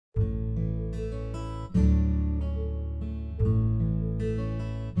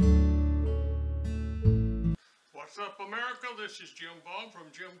What's up, America? This is Jim Bob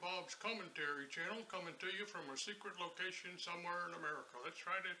from Jim Bob's Commentary Channel, coming to you from a secret location somewhere in America. That's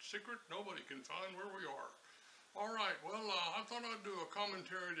right, it's secret. Nobody can find where we are. All right, well, I thought I'd do a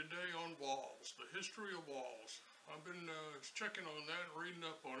commentary today on walls, the history of walls. I've been checking on that, reading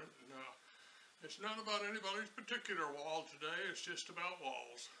up on it, and it's not about anybody's particular wall today. It's just about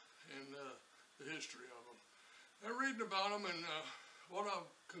walls and the history of them. I'm reading about them, and what I've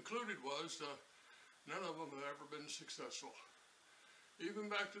concluded was none of them have ever been successful. Even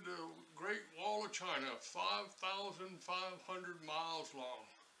back to the Great Wall of China, 5,500 miles long,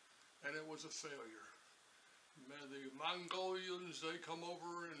 and it was a failure. The Mongolians, they come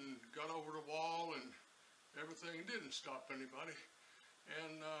over and got over the wall, and everything didn't stop anybody.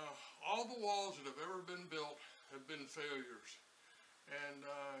 And all the walls that have ever been built have been failures. And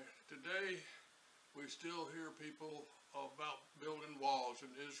today, we still hear people about building walls.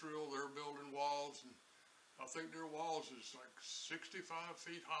 In Israel, they're building walls, and I think their walls is like 65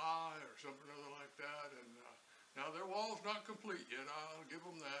 feet high or something other like that. And now their wall's not complete yet. I'll give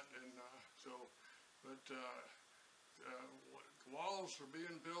them that. And walls are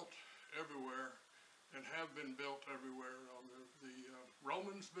being built everywhere and have been built everywhere. The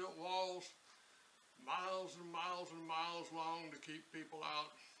Romans built walls miles and miles and miles long to keep people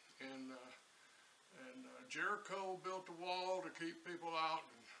out, and Jericho built a wall to keep people out,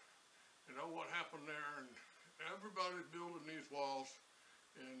 and you know what happened there. And everybody's building these walls,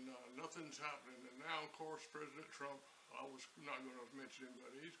 and nothing's happening. And now, of course, President Trump, I was not going to mention him,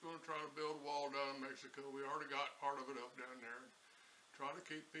 but he's going to try to build a wall down in Mexico. We already got part of it up down there, and try to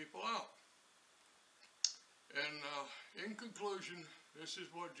keep people out. And in conclusion, this is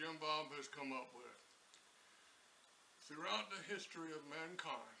what Jim Bob has come up with. Throughout the history of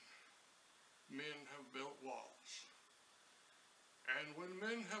mankind, men have built walls. And when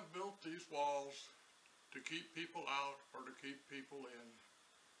men have built these walls to keep people out or to keep people in,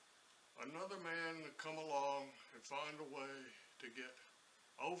 another man will come along and find a way to get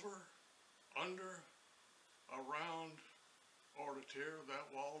over, under, around, or to tear that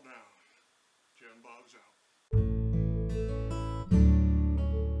wall down. Jim Bob's out.